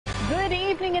Good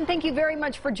evening and thank you very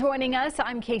much for joining us.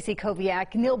 I'm Casey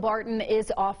Koviak. Neil Barton is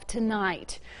off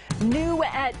tonight. New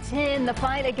at 10, the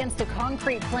fight against a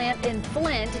concrete plant in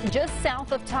Flint, just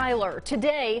south of Tyler.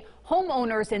 Today,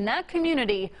 homeowners in that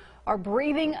community are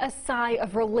breathing a sigh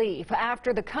of relief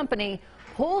after the company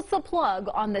pulls the plug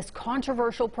on this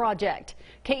controversial project.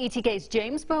 KETK's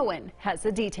James Bowen has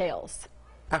the details.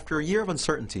 After a year of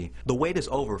uncertainty, the wait is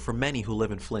over for many who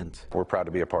live in Flint. We're proud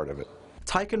to be a part of it.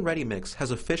 Tyken Ready Mix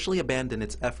has officially abandoned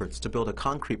its efforts to build a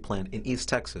concrete plant in East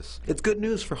Texas. It's good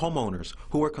news for homeowners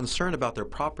who are concerned about their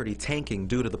property tanking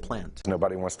due to the plant.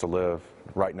 Nobody wants to live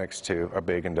right next to a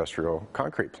big industrial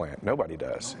concrete plant. Nobody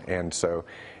does. And so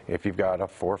if you've got a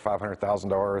 $400,000 or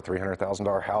 $500,000 or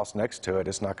 $300,000 house next to it,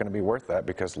 it's not going to be worth that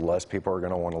because less people are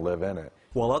going to want to live in it.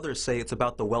 While others say it's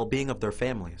about the well-being of their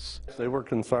families. They were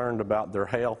concerned about their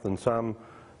health, and some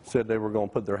said they were going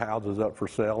to put their houses up for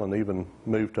sale and even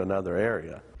move to another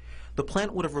area. The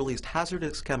plant would have released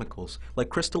hazardous chemicals like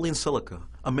crystalline silica,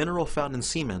 a mineral found in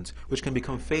cement which can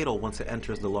become fatal once it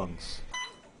enters the lungs.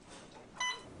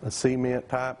 A cement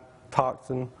type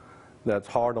toxin that's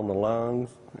hard on the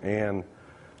lungs, and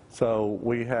so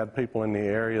we had people in the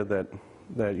area that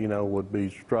would be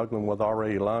struggling with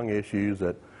already lung issues,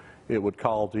 that it would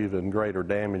cause even greater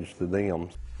damage to them.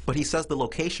 But he says the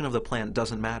location of the plant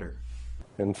doesn't matter.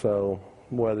 And so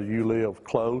whether you live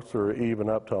close or even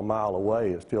up to a mile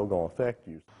away, it's still going to affect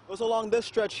you. It was along this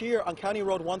stretch here on County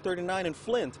Road 139 in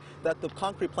Flint that the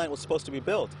concrete plant was supposed to be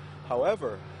built.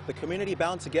 However, the community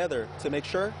bound together to make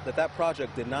sure that that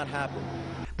project did not happen.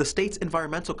 The state's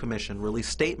Environmental Commission released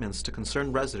statements to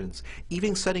concerned residents,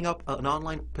 even setting up an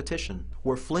online petition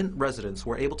where Flint residents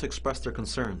were able to express their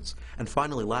concerns. And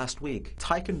finally, last week,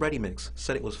 Tyken Ready Mix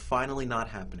said it was finally not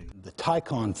happening. The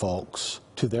Tycon folks,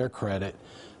 to their credit,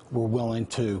 were willing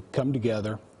to come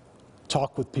together,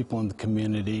 talk with people in the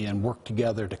community, and work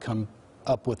together to come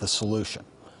up with a solution,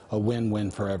 a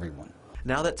win-win for everyone.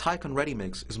 Now that Tyken Ready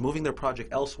Mix is moving their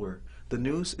project elsewhere, the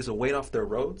news is a weight off their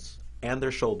roads and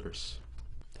their shoulders.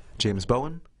 James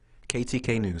Bowen,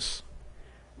 KTK News.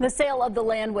 The sale of the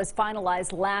land was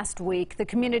finalized last week. The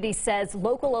community says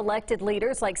local elected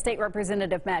leaders like State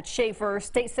Representative Matt Schaefer,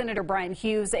 State Senator Brian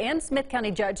Hughes, and Smith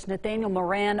County Judge Nathaniel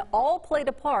Moran all played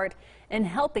a part in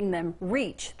helping them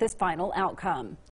reach this final outcome.